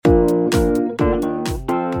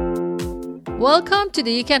Welcome to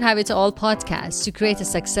the You Can Have It All podcast to create a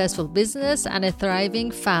successful business and a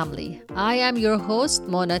thriving family. I am your host,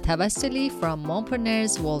 Mona Tabassili from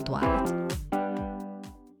Mompreneurs Worldwide.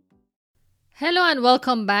 Hello and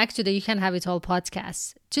welcome back to the You Can Have It All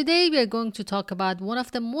podcast. Today we are going to talk about one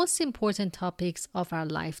of the most important topics of our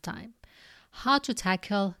lifetime: how to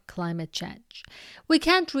tackle climate change. We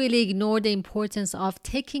can't really ignore the importance of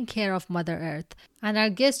taking care of Mother Earth. And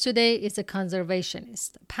our guest today is a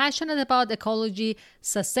conservationist, passionate about ecology,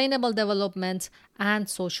 sustainable development, and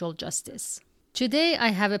social justice. Today, I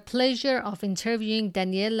have a pleasure of interviewing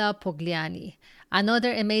Daniela Pogliani,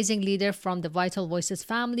 another amazing leader from the Vital Voices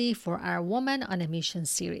family, for our Woman on a Mission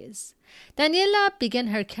series. Daniela began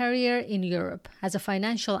her career in Europe as a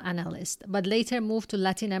financial analyst, but later moved to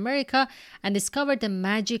Latin America and discovered the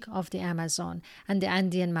magic of the Amazon and the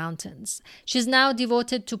Andean mountains. She's now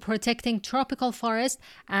devoted to protecting tropical forests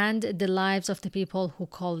and the lives of the people who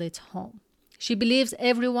call it home. She believes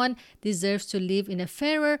everyone deserves to live in a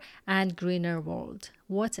fairer and greener world.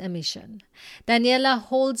 What a mission. Daniela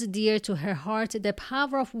holds dear to her heart the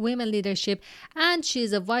power of women leadership, and she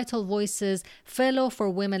is a Vital Voices Fellow for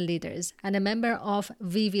Women Leaders and a member of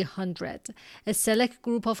VV100, a select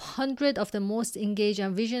group of 100 of the most engaged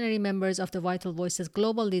and visionary members of the Vital Voices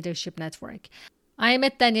Global Leadership Network. I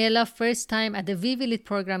met Daniela first time at the VV Lead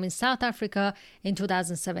program in South Africa in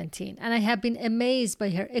 2017, and I have been amazed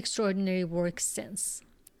by her extraordinary work since.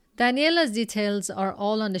 Daniela's details are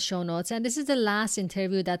all on the show notes, and this is the last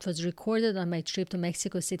interview that was recorded on my trip to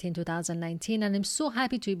Mexico City in 2019, and I'm so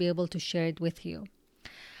happy to be able to share it with you.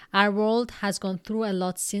 Our world has gone through a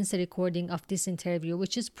lot since the recording of this interview,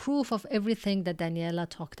 which is proof of everything that Daniela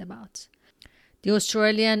talked about. The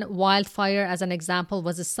Australian wildfire, as an example,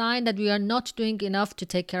 was a sign that we are not doing enough to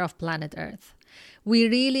take care of planet Earth. We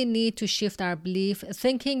really need to shift our belief,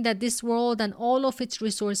 thinking that this world and all of its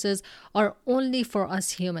resources are only for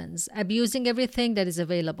us humans, abusing everything that is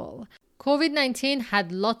available. COVID-19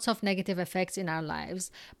 had lots of negative effects in our lives,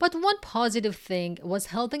 but one positive thing was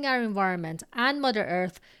helping our environment and Mother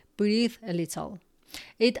Earth breathe a little.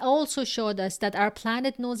 It also showed us that our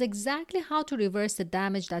planet knows exactly how to reverse the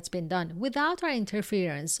damage that's been done without our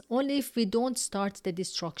interference, only if we don't start the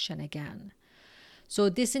destruction again. So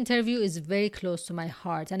this interview is very close to my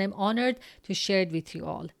heart, and I'm honored to share it with you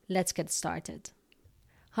all. Let's get started.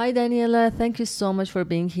 Hi, Daniela. Thank you so much for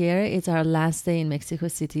being here. It's our last day in Mexico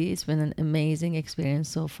City. It's been an amazing experience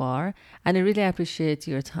so far, and I really appreciate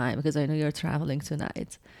your time because I know you're traveling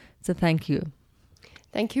tonight. So thank you.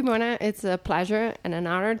 Thank you, Mona. It's a pleasure and an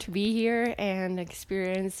honor to be here and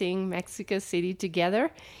experiencing Mexico City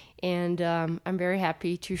together. And I'm very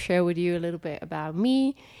happy to share with you a little bit about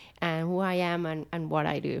me and who I am and what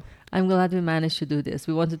I do. I'm glad we managed to do this.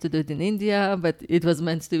 We wanted to do it in India, but it was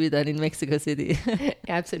meant to be done in Mexico City.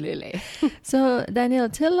 Absolutely. So, Daniel,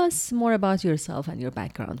 tell us more about yourself and your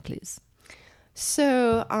background, please.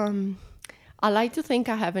 So, I like to think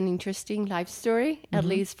I have an interesting life story, at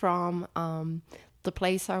least from the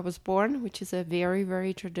place I was born, which is a very,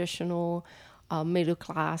 very traditional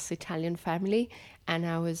middle-class Italian family. And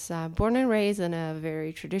I was born and raised in a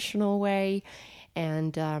very traditional way.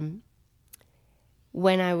 And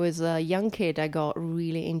when I was a young kid, I got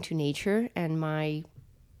really into nature. And my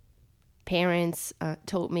parents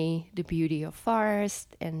taught me the beauty of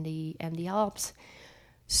forest and the Alps.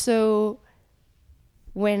 So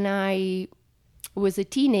when I was a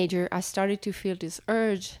teenager, I started to feel this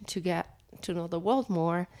urge to get to know the world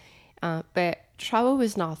more, but travel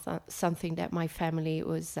was not something that my family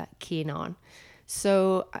was keen on.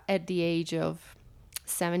 So at the age of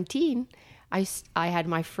 17, I had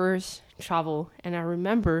my first travel, and I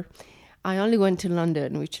remember I only went to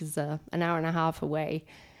London, which is an hour and a half away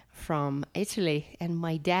from Italy, and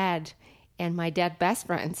my dad's best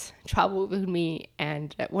friends traveled with me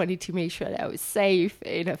and wanted to make sure that I was safe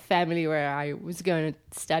in a family where I was going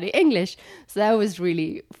to study English. So that was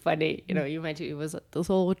really funny. You know, you imagine it was this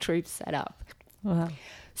whole trip set up. Wow.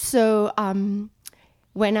 So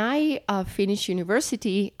when I finished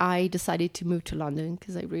university, I decided to move to London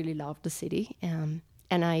because I really loved the city. And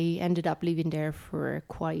I ended up living there for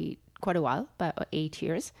quite a while, about 8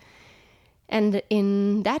 years. And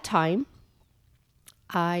in that time,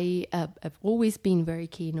 I have always been very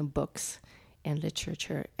keen on books and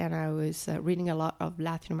literature, and I was reading a lot of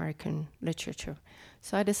Latin American literature.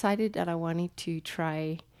 So I decided that I wanted to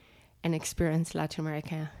try and experience Latin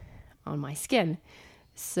America on my skin.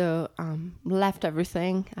 So left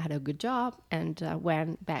everything, I had a good job, and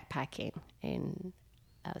went backpacking in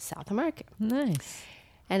South America. Nice.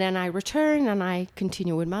 And then I returned and I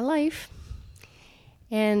continued with my life.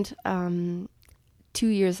 And 2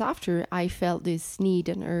 years after, I felt this need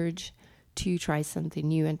and urge to try something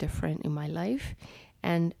new and different in my life.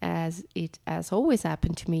 And as it has always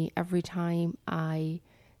happened to me, every time I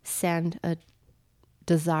send a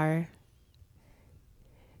desire,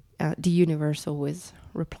 the universe always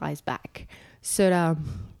replies back. So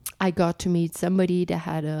I got to meet somebody that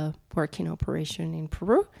had a working operation in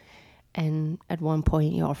Peru. And at one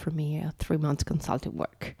point, he offered me a 3-month consulting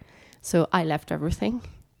work. So I left everything,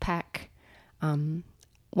 one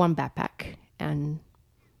backpack, and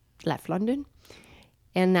left London.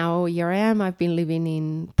 And now here I am. I've been living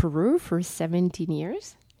in Peru for 17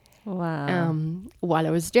 years. Wow. While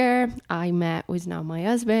I was there, I met with now my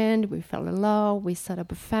husband. We fell in love. We set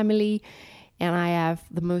up a family. And I have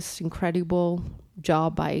the most incredible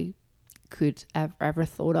job I could have ever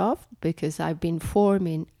thought of, because I've been formed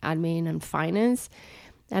in admin and finance.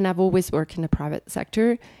 And I've always worked in the private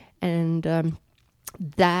sector. And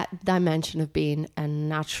that dimension of being a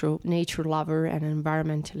nature lover and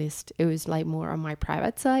environmentalist, it was like more on my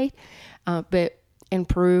private side. But in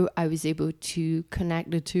Peru, I was able to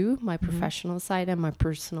connect the two, my professional side and my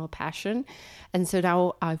personal passion. And so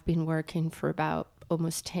now I've been working for about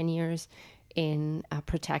almost 10 years in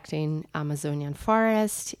protecting Amazonian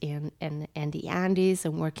forest and the Andes,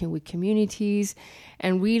 and working with communities,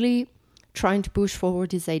 and really trying to push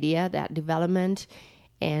forward this idea that development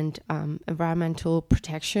and environmental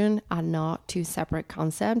protection are not two separate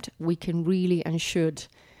concepts. We can really and should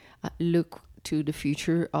look to the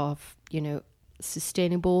future of,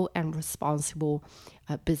 sustainable and responsible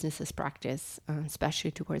businesses practice,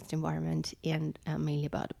 especially towards the environment and mainly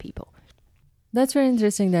about the people. That's very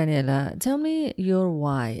interesting, Daniela. Tell me your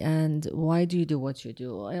why, and why do you do what you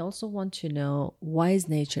do? I also want to know, why is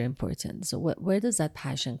nature important? So where does that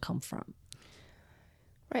passion come from?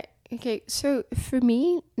 Right. Okay. So for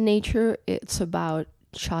me, nature, it's about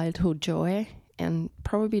childhood joy, and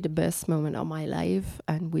probably the best moment of my life.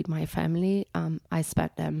 And with my family, I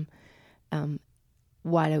spent them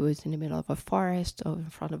while I was in the middle of a forest or in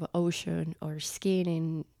front of an ocean or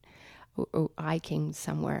skiing or hiking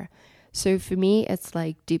somewhere. So for me, it's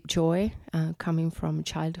like deep joy coming from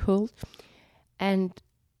childhood. And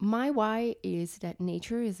my why is that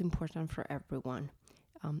nature is important for everyone.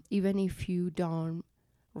 Even if you don't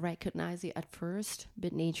recognize it at first,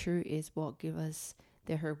 but nature is what gives us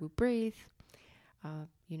the air we breathe,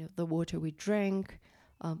 the water we drink,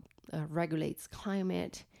 regulates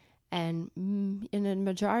climate. And in a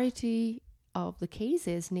majority of the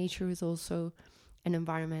cases, nature is also an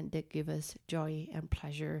environment that gives us joy and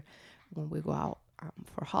pleasure when we go out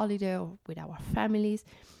for holiday or with our families.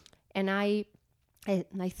 And I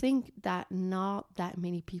think that not that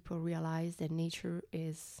many people realize that nature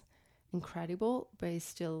is incredible, but it's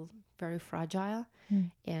still very fragile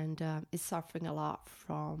and is suffering a lot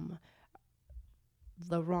from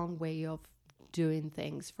the wrong way of doing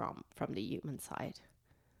things from the human side.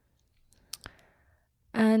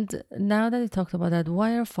 And now that you talked about that,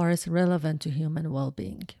 why are forests relevant to human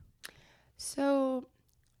well-being? So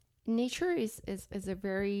nature is a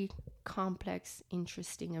very complex,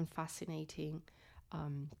 interesting, and fascinating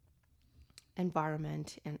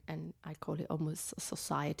environment, and I call it almost a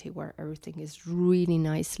society where everything is really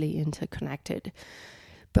nicely interconnected.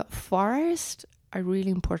 But forests are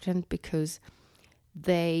really important because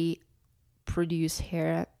they produce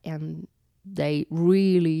air, and they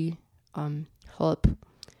really help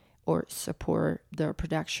or support the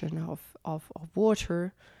production of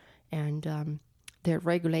water, and they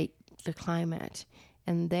regulate the climate,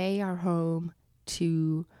 and they are home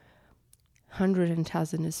to hundreds and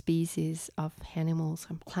thousands of species of animals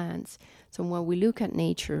and plants. So when we look at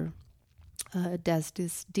nature, there's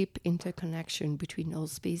this deep interconnection between all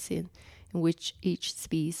species, in which each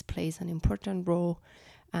species plays an important role.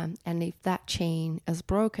 And if that chain is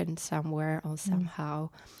broken somewhere or somehow,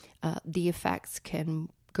 the effects can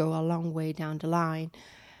go a long way down the line.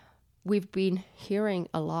 We've been hearing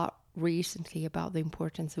a lot recently about the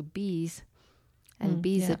importance of bees, and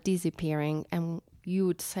bees are disappearing. And you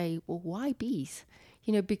would say, well, why bees?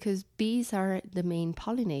 Because bees are the main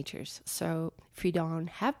pollinators. So if you don't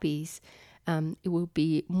have bees, it will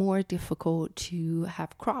be more difficult to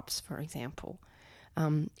have crops, for example.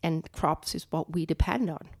 And crops is what we depend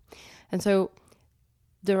on. And so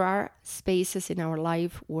there are spaces in our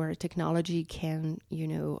life where technology can,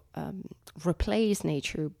 replace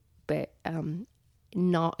nature, but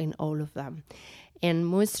not in all of them. And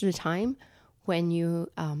most of the time, when you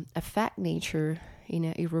affect nature in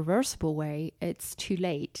an irreversible way, it's too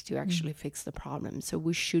late to actually fix the problem. So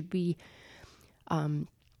we should be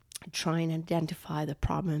trying to identify the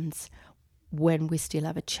problems when we still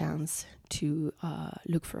have a chance to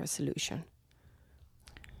look for a solution.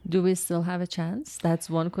 Do we still have a chance? That's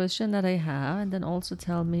one question that I have. And then also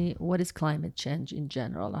tell me, what is climate change in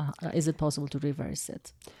general? Is it possible to reverse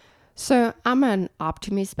it? So I'm an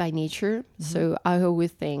optimist by nature. So I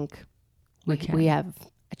always think we have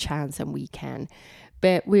a chance and we can.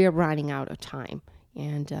 But we are running out of time.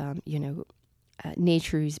 And,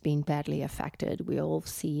 nature is being badly affected. We all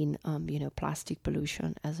seen, plastic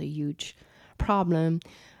pollution as a huge problem.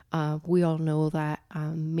 We all know that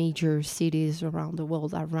major cities around the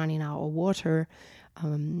world are running out of water,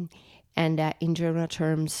 and that in general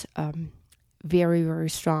terms, very, very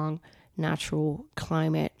strong natural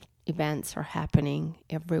climate events are happening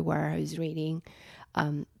everywhere. I was reading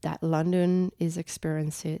that London is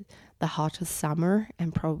experiencing the hottest summer,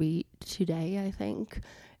 and probably today, I think,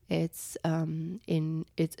 it's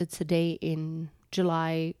a day in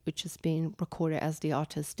July, which has been recorded as the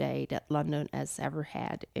hottest day that London has ever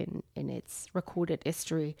had in its recorded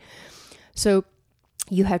history. So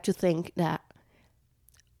you have to think that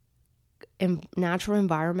natural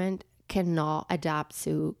environment cannot adapt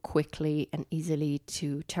so quickly and easily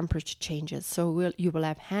to temperature changes. So you will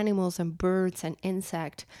have animals and birds and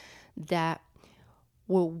insects that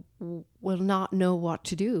will not know what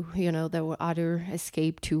to do. They will either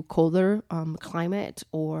escape to colder climate,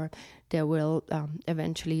 or they will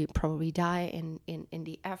eventually probably die in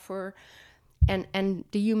the effort. And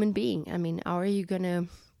the human being, I mean, how are you going to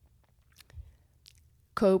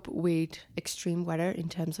cope with extreme weather in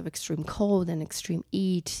terms of extreme cold and extreme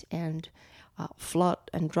heat and flood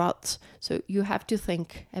and droughts? So you have to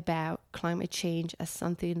think about climate change as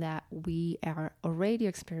something that we are already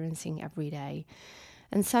experiencing every day.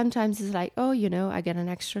 And sometimes it's like, I get an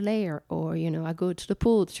extra layer, or, I go to the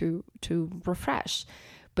pool to refresh.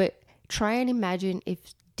 But try and imagine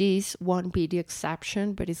if this won't be the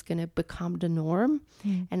exception, but it's going to become the norm.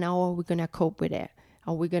 And how are we going to cope with it?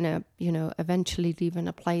 Are we going to, eventually live in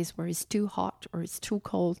a place where it's too hot or it's too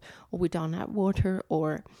cold, or we don't have water,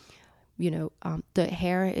 or, the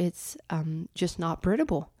air is just not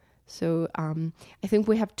breathable? So I think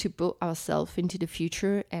we have to put ourselves into the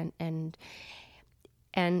future and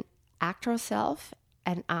act ourselves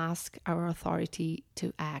and ask our authority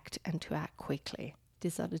to act, and to act quickly.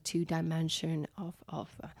 These are the two dimensions of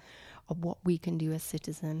what we can do as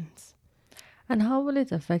citizens. And how will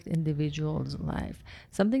it affect individuals' life?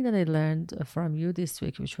 Something that I learned from you this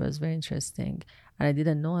week, which was very interesting, and I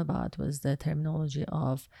didn't know about, was the terminology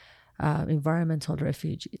of environmental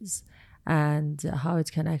refugees, and how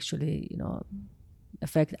it can actually,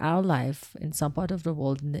 affect our life in some part of the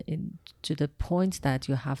world, to the point that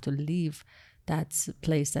you have to leave that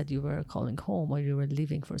place that you were calling home, or you were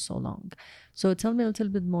living for so long. So tell me a little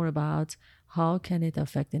bit more about how can it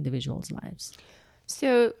affect individuals' lives?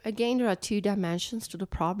 So again, there are two dimensions to the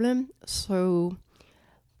problem. So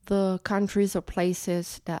the countries or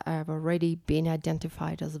places that have already been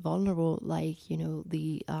identified as vulnerable, like,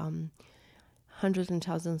 the hundreds and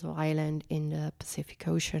thousands of islands in the Pacific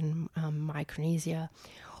Ocean, Micronesia,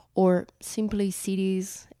 or simply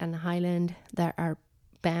cities and islands that are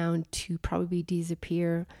bound to probably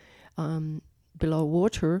disappear below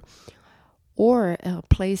water, or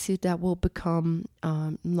places that will become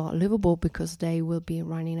not livable because they will be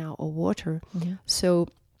running out of water. Mm-hmm. So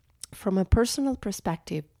from a personal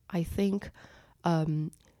perspective, I think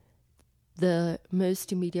the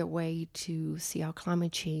most immediate way to see how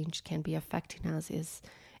climate change can be affecting us is,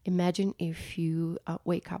 imagine if you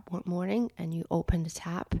wake up one morning and you open the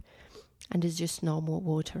tap and there's just no more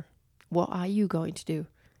water. What are you going to do?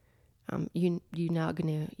 You're not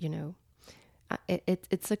going to,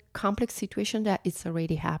 it's a complex situation that it's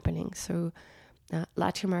already happening. So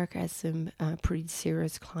Latin America has some pretty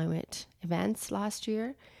serious climate events last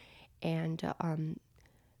year. And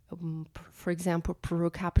for example, Peru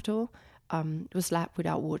capital was left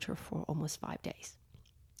without water for almost 5 days.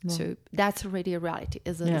 Wow. So that's already a reality.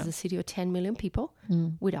 It's a city of 10 million people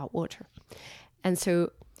without water. And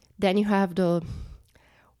so then you have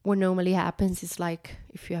what normally happens is, like,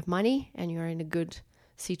 if you have money and you're in a good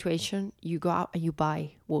situation, you go out and you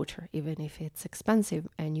buy water, even if it's expensive,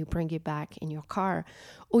 and you bring it back in your car,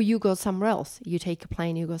 or you go somewhere else. You take a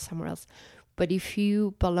plane, you go somewhere else. But if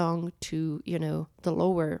you belong to, the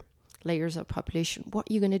lower layers of population, what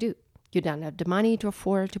are you going to do? You don't have the money to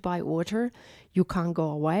afford to buy water. You can't go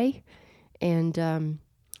away. And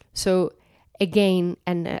so again,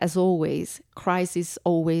 and as always, crises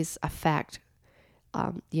always affect,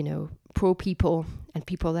 poor people and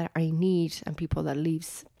people that are in need and people that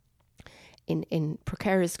live in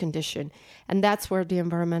precarious condition. And that's where the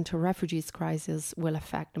environmental refugees crisis will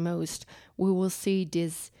affect the most. We will see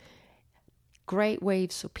these great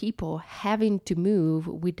waves of people having to move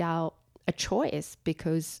without a choice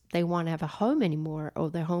because they won't have a home anymore, or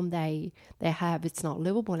the home they have, it's not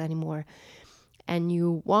livable anymore. And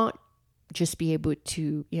you won't just be able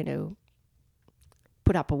to,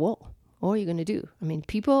 put up a wall. What are you going to do? I mean,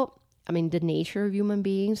 the nature of human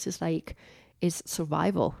beings is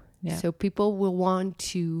survival. Yeah. So people will want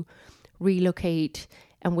to relocate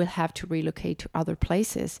and will have to relocate to other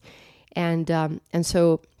places. And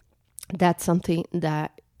so that's something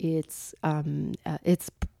that it's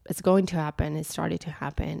going to happen. It started to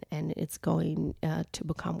happen, and it's going to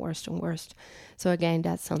become worse and worse. So again,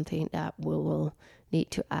 that's something that we will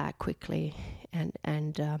need to act quickly. And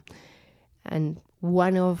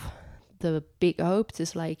one of the big hopes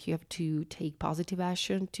is you have to take positive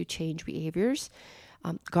action to change behaviors.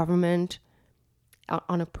 Government,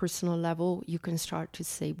 on a personal level, you can start to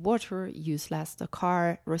save water, use less the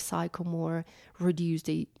car, recycle more, reduce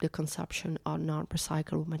the consumption of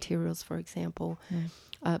non-recyclable materials, for example.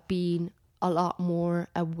 Being a lot more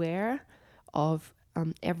aware of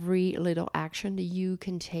every little action that you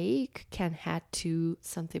can take can head to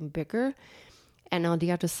something bigger. And on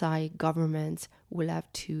the other side, governments will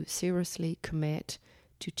have to seriously commit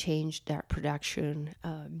to change their production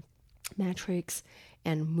metrics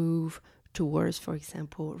and move towards, for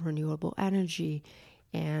example, renewable energy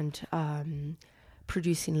and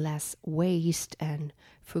producing less waste and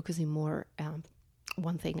focusing more.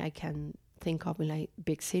 One thing I can think of in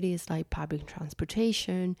big cities like public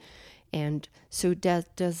transportation, and so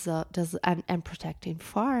and protecting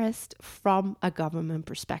forest from a government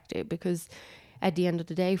perspective, because at the end of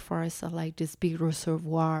the day, forests are this big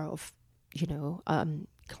reservoir of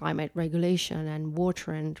climate regulation and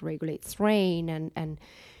water, and regulates rain and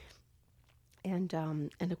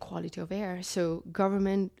the quality of air. So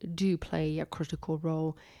government do play a critical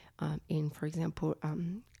role in, for example,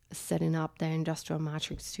 setting up the industrial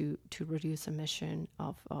matrix to reduce emission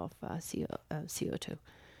of CO2.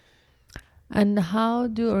 And how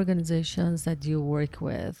do organizations that you work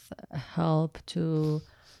with help to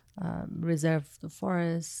reserve the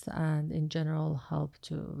forests and in general help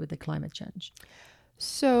with the climate change?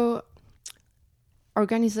 So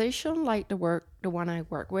organizations like the one I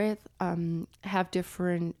work with have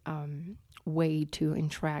different way to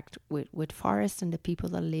interact with forests and the people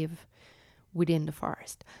that live within the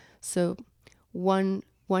forest. So one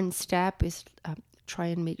step is try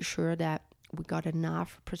and make sure that we got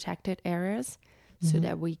enough protected areas so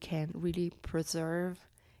that we can really preserve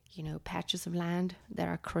patches of land that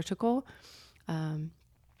are critical. And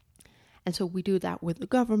so we do that with the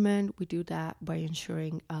government. We do that by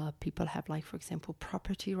ensuring people have, for example,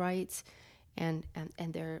 property rights, and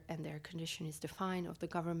their condition is defined. Of the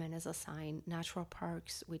government has assigned natural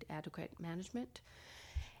parks with adequate management.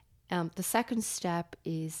 The second step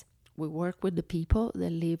is we work with the people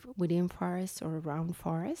that live within forests or around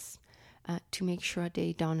forests to make sure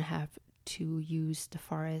they don't have to use the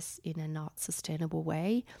forest in a not sustainable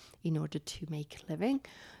way in order to make a living.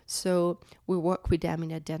 So we work with them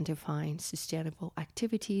in identifying sustainable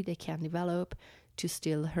activity they can develop to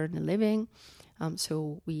still earn a living.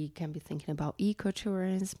 So we can be thinking about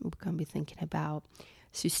ecotourism. We can be thinking about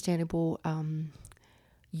sustainable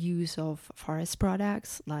use of forest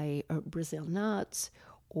products like Brazil nuts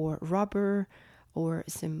or rubber or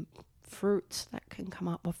some fruits that can come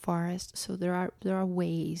out of forest. So there are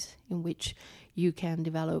ways in which you can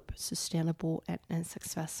develop sustainable and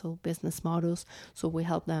successful business models. So we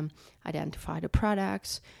help them identify the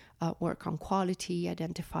products, work on quality,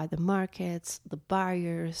 identify the markets, the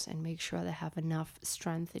buyers, and make sure they have enough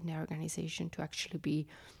strength in their organization to actually be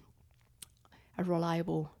a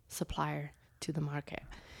reliable supplier to the market.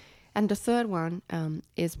 And the third one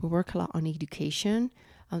is we work a lot on education.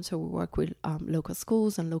 So we work with local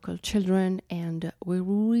schools and local children, and we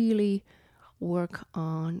really work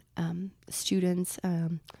on students,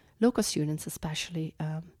 local students especially,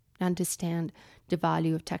 understand the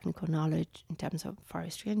value of technical knowledge in terms of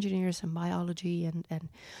forestry engineers and biology, and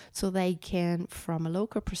so they can, from a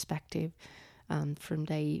local perspective, from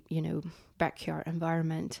the backyard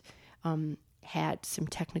environment, had some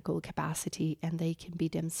technical capacity, and they can be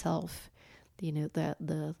themselves,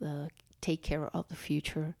 the take care of the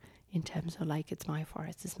future in terms of it's my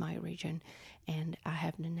forest, it's my region, and I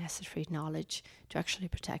have the necessary knowledge to actually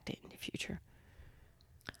protect it in the future.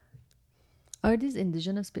 Are these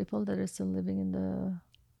indigenous people that are still living in the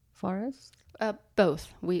forest?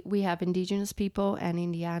 Both. We have indigenous people, and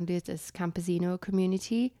in the Andes, there's Campesino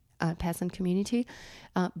community, peasant community,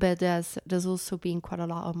 but there's also been quite a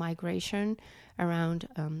lot of migration around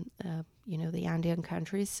the Andean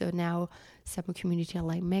countries. So now some community are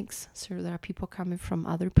mixed. So there are people coming from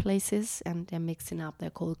other places and they're mixing up. They're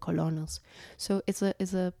called colonos. So it's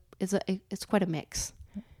it's quite a mix.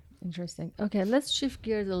 Interesting. Okay, let's shift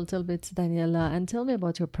gears a little bit, Daniela, and tell me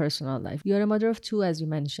about your personal life. You're a mother of two, as you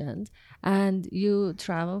mentioned, and you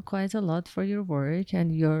travel quite a lot for your work,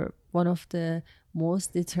 and you're one of the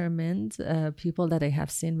most determined people that I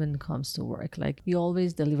have seen when it comes to work. Like, you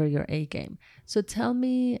always deliver your A game. So tell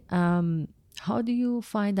me, how do you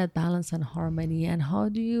find that balance and harmony, and how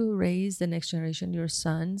do you raise the next generation, your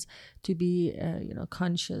sons, to be,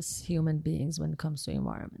 conscious human beings when it comes to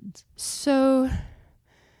environment? So,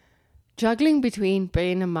 juggling between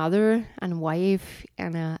being a mother and wife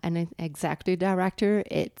and an executive director,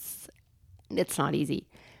 it's not easy.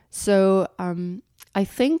 So I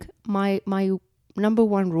think my number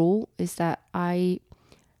one rule is that I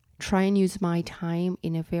try and use my time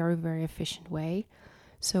in a very, very efficient way.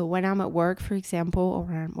 So when I'm at work, for example, or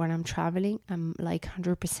when I'm traveling, I'm like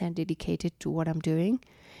 100% dedicated to what I'm doing.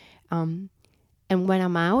 And when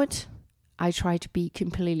I'm out, I try to be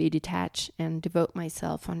completely detached and devote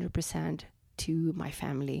myself 100% to my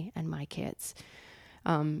family and my kids.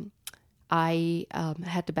 I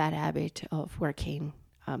had the bad habit of working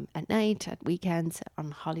at night, at weekends,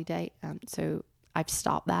 on holiday. So I've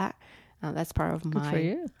stopped that. That's part of Good for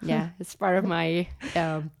you. Yeah, it's part of my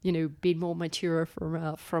being more mature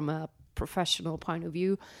from a professional point of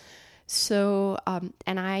view. So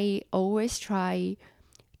and I always try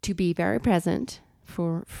to be very present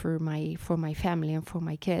for my family and for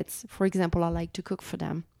my kids. For example, I like to cook for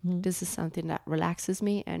them. This is something that relaxes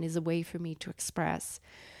me and is a way for me to express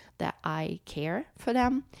that I care for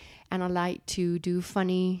them. And I like to do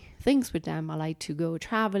funny things with them. I like to go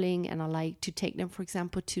traveling, and I like to take them, for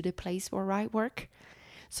example, to the place where I work,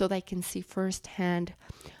 so they can see firsthand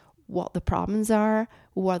what the problems are,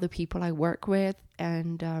 who are the people I work with,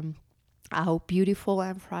 and how beautiful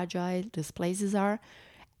and fragile these places are.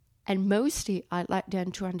 And mostly I like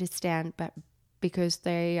them to understand, but because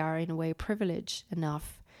they are in a way privileged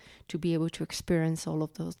enough to be able to experience all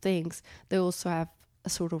of those things, they also have a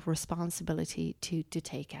sort of responsibility to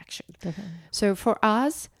take action. Definitely. So for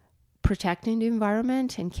us, protecting the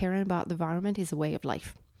environment and caring about the environment is a way of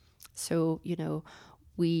life. So,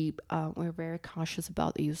 we're very cautious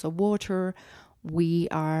about the use of water. We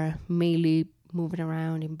are mainly moving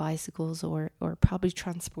around in bicycles or public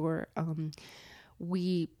transport.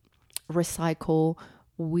 We recycle.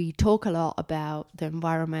 We talk a lot about the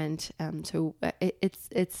environment. So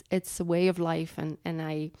it's a way of life. And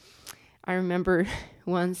I remember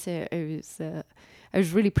once I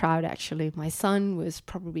was really proud, actually. My son was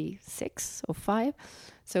probably 6 or 5.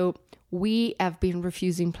 So we have been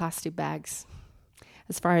refusing plastic bags,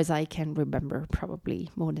 as far as I can remember, probably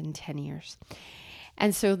more than 10 years.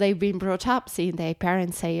 And so they've been brought up seeing their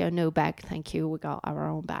parents say, "Oh, no bag, thank you, we got our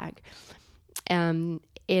own bag."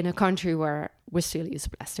 In a country where we still use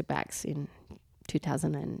plastic bags in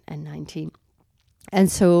 2019. And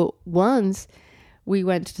so once we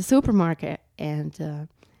went to the supermarket and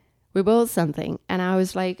we bought something, and I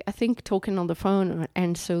was like, I think talking on the phone,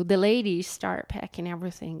 and so the lady started packing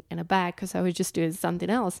everything in a bag because I was just doing something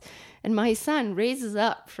else. And my son raises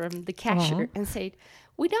up from the cashier and said,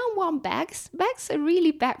 "We don't want bags. Bags are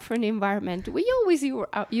really bad for the environment. We always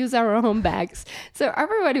use our own bags." So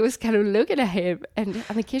everybody was kind of looking at him, and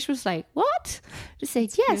the kid was like, "What?" They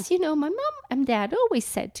said, "Yes, my mom and dad always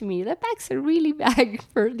said to me that bags are really bad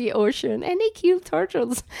for the ocean and they kill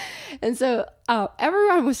turtles." And so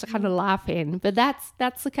everyone was kind of laughing, but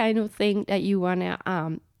that's the kind of thing that you want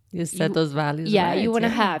to you set those values. Yeah, right, you want to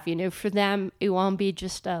have. For them, it won't be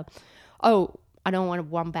just I don't want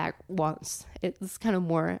one bag once. It's kind of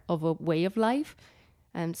more of a way of life,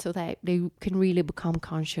 and so that they can really become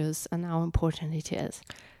conscious and how important it is.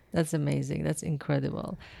 That's amazing. That's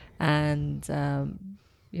incredible. And,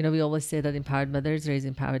 we always say that empowered mothers raise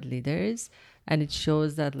empowered leaders, and it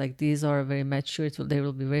shows that these are very mature. They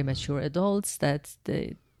will be very mature adults that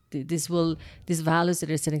these values that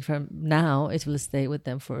they're setting from now, it will stay with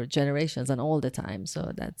them for generations and all the time.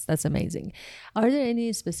 So that's amazing. Are there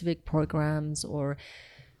any specific programs or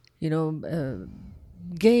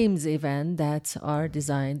games even that are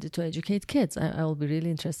designed to educate kids? I will be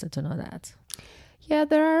really interested to know that. Yeah,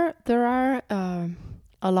 there are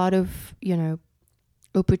a lot of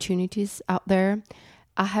opportunities out there.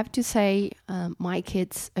 I have to say, my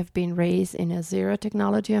kids have been raised in a zero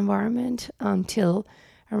technology environment until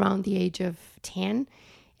around the age of 10,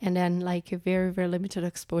 and then a very, very limited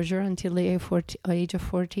exposure until the age of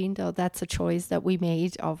 14. Though that's a choice that we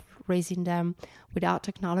made of raising them without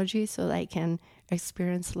technology so they can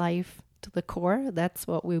experience life to the core. That's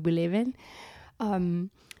what we believe in.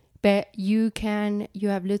 But you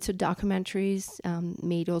have lots of documentaries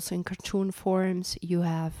made also in cartoon forms. You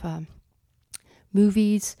have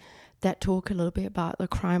movies that talk a little bit about the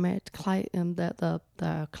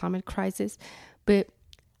the climate crisis. But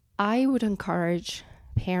I would encourage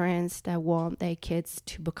parents that want their kids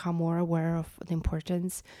to become more aware of the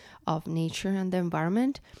importance of nature and the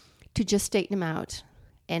environment to just take them out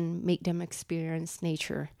and make them experience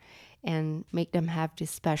nature and make them have these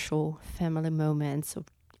special family moments of,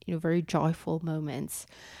 very joyful moments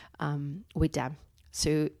with them.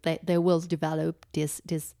 So that they will develop this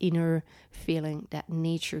inner feeling that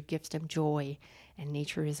nature gives them joy and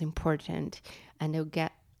nature is important, and they'll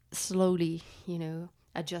get slowly,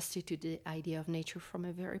 adjusted to the idea of nature from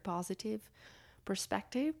a very positive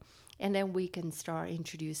perspective. And then we can start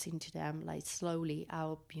introducing to them, like, slowly,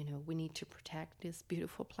 we need to protect these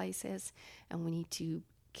beautiful places and we need to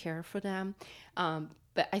care for them.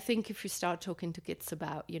 But I think if you start talking to kids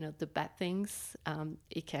about, the bad things,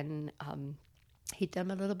 it can hit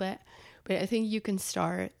them a little bit. But I think you can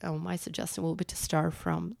start, my suggestion will be to start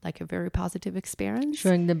from like a very positive experience.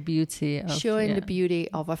 Showing the beauty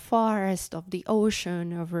of a forest, of the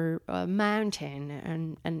ocean, of a mountain,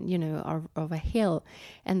 and of a hill.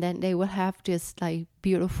 And then they will have this like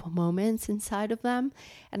beautiful moments inside of them.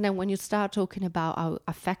 And then when you start talking about how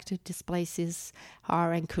affected these places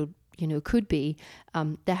are and could be,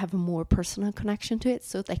 they have a more personal connection to it,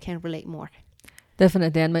 so they can relate more.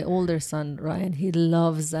 Definitely. And my older son, Ryan, he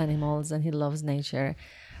loves animals and he loves nature.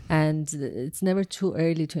 And it's never too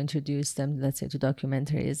early to introduce them, let's say, to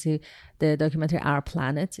documentaries. The documentary Our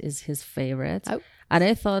Planet is his favorite. Oh. And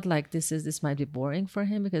I thought, like, this might be boring for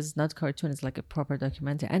him because it's not cartoon, it's like a proper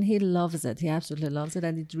documentary. And he loves it. He absolutely loves it.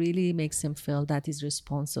 And it really makes him feel that he's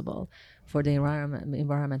responsible for the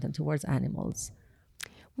environment and towards animals.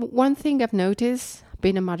 One thing I've noticed,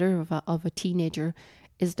 being a mother of a teenager,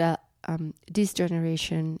 is that this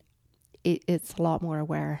generation, it's a lot more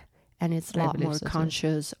aware, and it's a lot more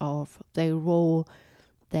conscious of the role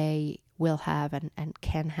they will have and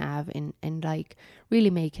can have in like really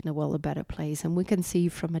making the world a better place. And we can see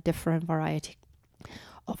from a different variety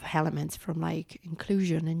of elements, from like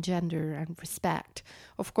inclusion and gender and respect.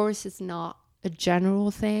 Of course, it's not a general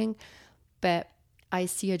thing, but I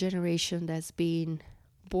see a generation that's been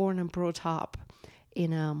born and brought up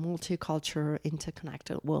in a multicultural,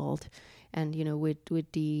 interconnected world. And, with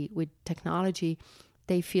technology,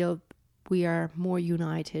 they feel we are more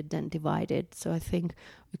united than divided. So I think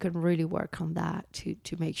we can really work on that to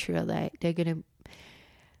make sure that they're going to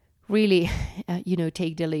really,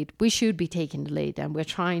 take the lead. We should be taking the lead, and we're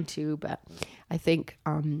trying to, but I think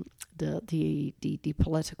the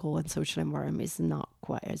political and social environment is not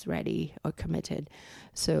quite as ready or committed.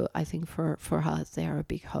 So I think for us, they are a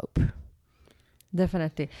big hope.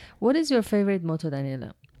 Definitely. What is your favorite motto,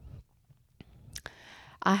 Daniela?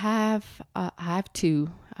 I have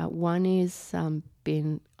two. One is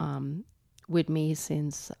been with me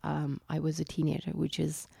since I was a teenager, which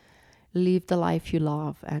is live the life you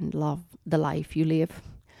love and love the life you live.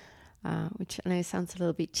 Which I know sounds a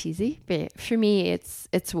little bit cheesy, but for me, it's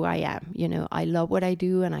who I am. I love what I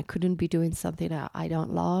do, and I couldn't be doing something that I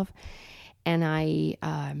don't love. And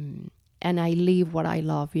I live what I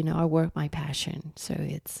love. I work my passion. So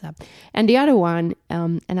it's and the other one,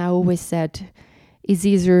 and I always said, it's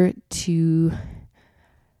easier to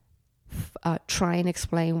try and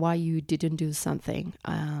explain why you didn't do something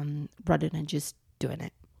rather than just doing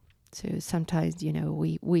it. So sometimes,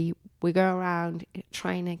 we go around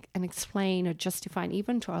trying and explain or justifying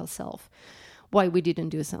even to ourselves why we didn't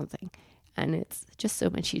do something. And it's just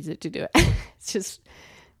so much easier to do it. It's just...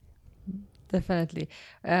 Definitely.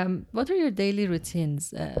 What are your daily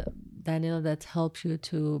routines, Daniela, that help you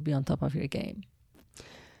to be on top of your game?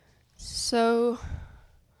 So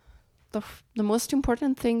the most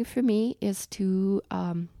important thing for me is to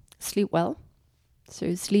sleep well.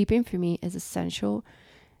 So sleeping for me is essential,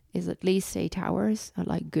 is at least 8 hours. I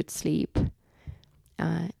like good sleep.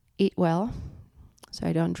 Eat well. So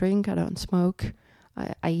I don't drink, I don't smoke.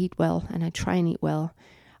 I eat well, and I try and eat well.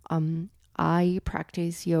 I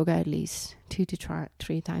practice yoga at least 2 to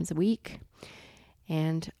 3 times a week.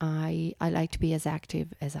 And I like to be as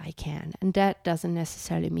active as I can. And that doesn't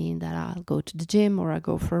necessarily mean that I'll go to the gym or I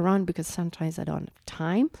go for a run, because sometimes I don't have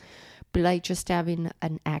time. But like just having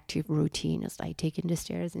an active routine is like taking the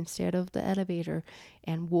stairs instead of the elevator,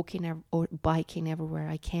 and walking or biking everywhere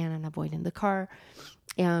I can, and avoiding the car.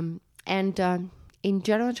 In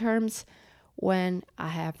general terms, when I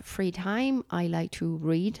have free time, I like to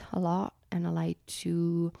read a lot, and I like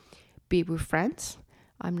to be with friends.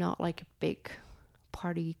 I'm not like a big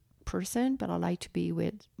party person, but I like to be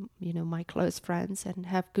with, my close friends and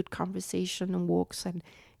have good conversation and walks and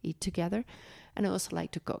eat together. And I also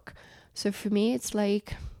like to cook. So for me, it's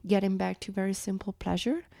like getting back to very simple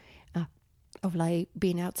pleasure of like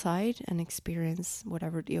being outside and experience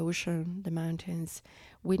whatever, the ocean, the mountains,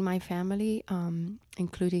 with my family,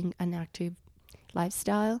 including an active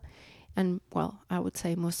lifestyle. And well, I would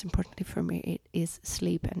say most importantly for me, it is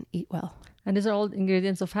sleep and eat well. And these are all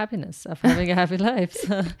ingredients of happiness, of having a happy life.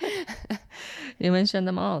 So you mentioned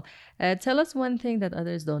them all. Tell us one thing that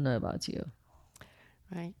others don't know about you.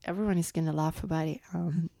 Right. Everyone is going to laugh about it.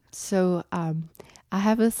 So I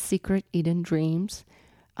have a secret hidden dreams,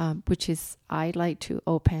 which is I like to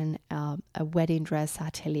open a wedding dress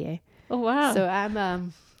atelier. Oh, wow. So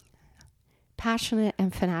I'm passionate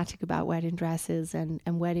and fanatic about wedding dresses and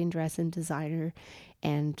wedding dress and designer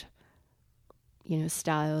and, you know,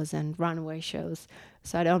 styles and runway shows.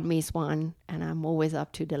 So I don't miss one, and I'm always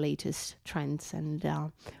up to the latest trends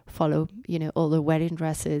and follow, you know, all the wedding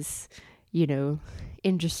dresses, you know,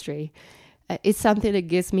 industry. It's something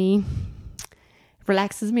that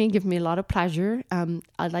relaxes me, gives me a lot of pleasure.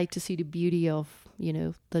 I like to see the beauty of, you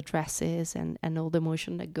know, the dresses and all the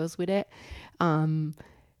emotion that goes with it.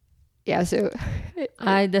 Yeah, so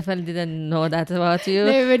I definitely didn't know that about you.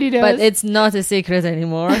 Nobody knows. But it's not a secret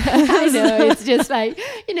anymore. I know, it's just like,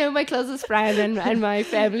 you know, my closest friend and my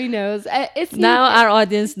family knows. It's now our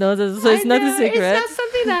audience knows it, so it's not a secret. It's not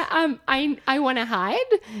something that I want to hide.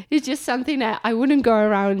 It's just something that I wouldn't go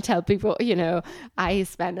around and tell people, you know. I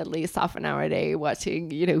spend at least half an hour a day watching,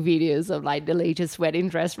 you know, videos of like the latest wedding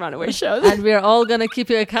dress runway shows. And we're all going to keep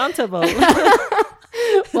you accountable.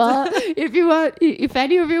 Well, if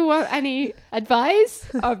any of you want any advice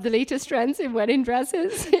of the latest trends in wedding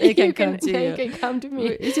dresses, they can come to me.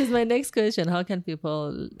 Which is my next question. How can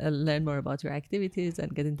people learn more about your activities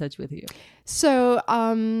and get in touch with you? So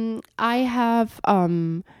I have,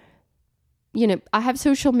 you know, I have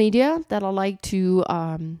social media that I like to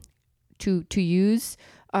use.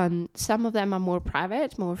 Some of them are more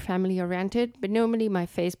private, more family oriented, but normally my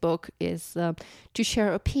Facebook is to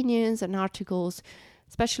share opinions and articles,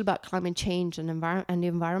 especially about climate change and the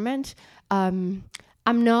environment. I'm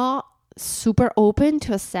not super open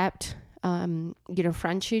to accept, you know,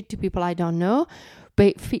 friendship to people I don't know,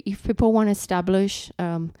 but if people want to establish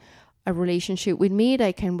a relationship with me,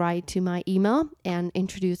 they can write to my email and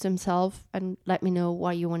introduce themselves and let me know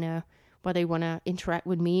why they want to interact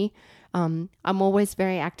with me. I'm always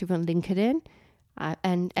very active on LinkedIn.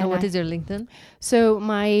 And what is your LinkedIn? So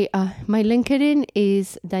my LinkedIn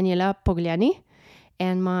is Daniela Pogliani,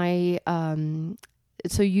 and my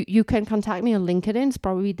so you can contact me on LinkedIn. It's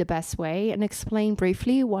probably the best way, and explain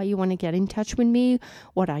briefly why you want to get in touch with me.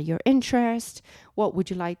 What are your interests? What would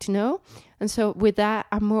you like to know? And so with that,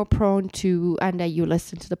 I'm more prone to, and that you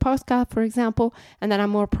listen to the podcast, for example, and then I'm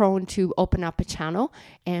more prone to open up a channel,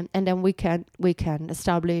 and then we can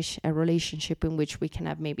establish a relationship in which we can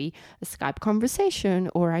have maybe a Skype conversation,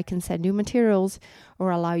 or I can send you materials, or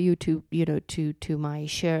allow you to, you know, to my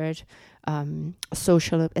shared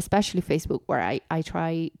social, especially Facebook, where I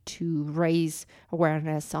try to raise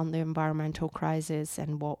awareness on the environmental crisis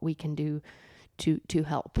and what we can do to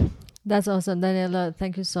help. That's awesome, Daniela.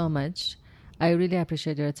 Thank you so much. I really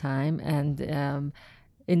appreciate your time. And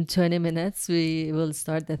in 20 minutes, we will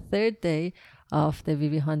start the third day of the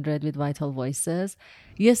VV100 with Vital Voices.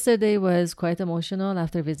 Yesterday was quite emotional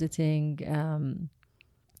after visiting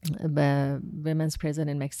the women's prison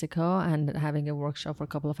in Mexico and having a workshop for a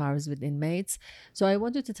couple of hours with inmates. So I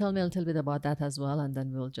want you to tell me a little bit about that as well, and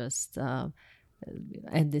then we'll just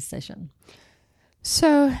end this session.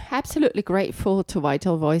 So absolutely grateful to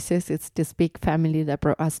Vital Voices. It's this big family that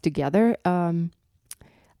brought us together.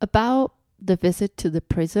 About the visit to the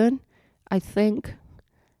prison, I think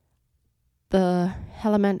the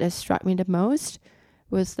element that struck me the most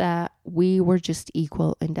was that we were just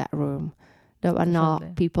equal in that room. There were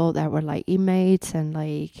not people that were like inmates and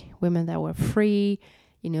like women that were free,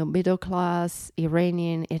 you know, middle class,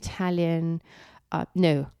 Iranian, Italian.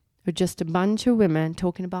 No, we're just a bunch of women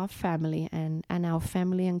talking about family, and our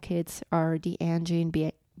family and kids are the engine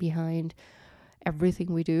behind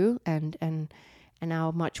everything we do, and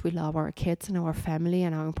how much we love our kids and our family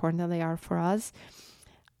and how important they are for us.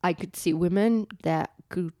 I could see women that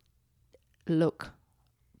could look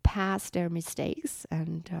past their mistakes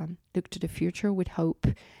and look to the future with hope,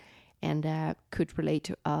 and could relate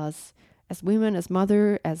to us as women, as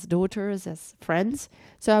mother, as daughters, as friends.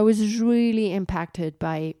 So I was really impacted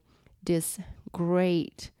by this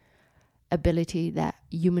great ability that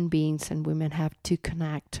human beings and women have to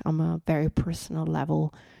connect on a very personal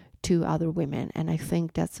level to other women. And I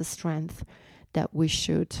think that's a strength that we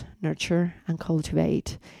should nurture and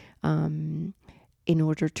cultivate in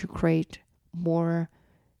order to create more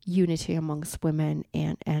unity amongst women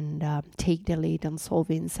and take the lead on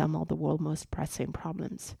solving some of the world's most pressing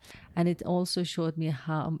problems. And it also showed me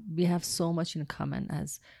how we have so much in common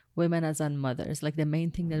as women, as on mothers. Like the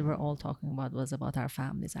main thing that we're all talking about was about our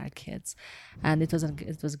families, our kids. And it was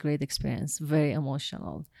a great experience, very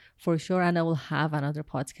emotional for sure. And I will have another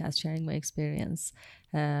podcast sharing my experience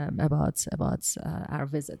about our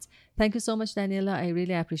visit. Thank you so much, Daniela. I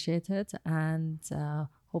really appreciate it, and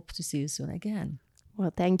hope to see you soon again.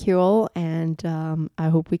 Well, thank you all, and I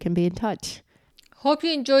hope we can be in touch. Hope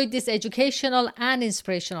you enjoyed this educational and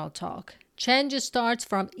inspirational talk. Change starts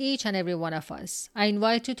from each and every one of us. I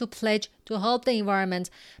invite you to pledge to help the environment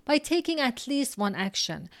by taking at least one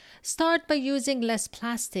action. Start by using less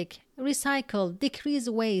plastic, recycle, decrease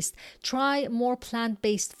waste, try more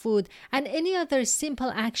plant-based food, and any other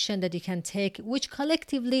simple action that you can take, which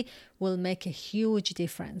collectively will make a huge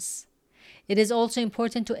difference. It is also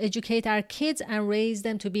important to educate our kids and raise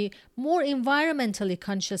them to be more environmentally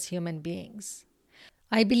conscious human beings.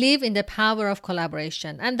 I believe in the power of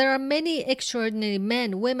collaboration, and there are many extraordinary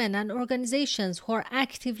men, women, and organizations who are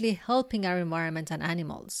actively helping our environment and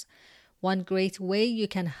animals. One great way you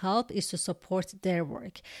can help is to support their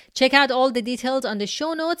work. Check out all the details on the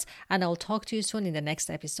show notes, and I'll talk to you soon in the next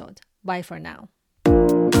episode. Bye for now.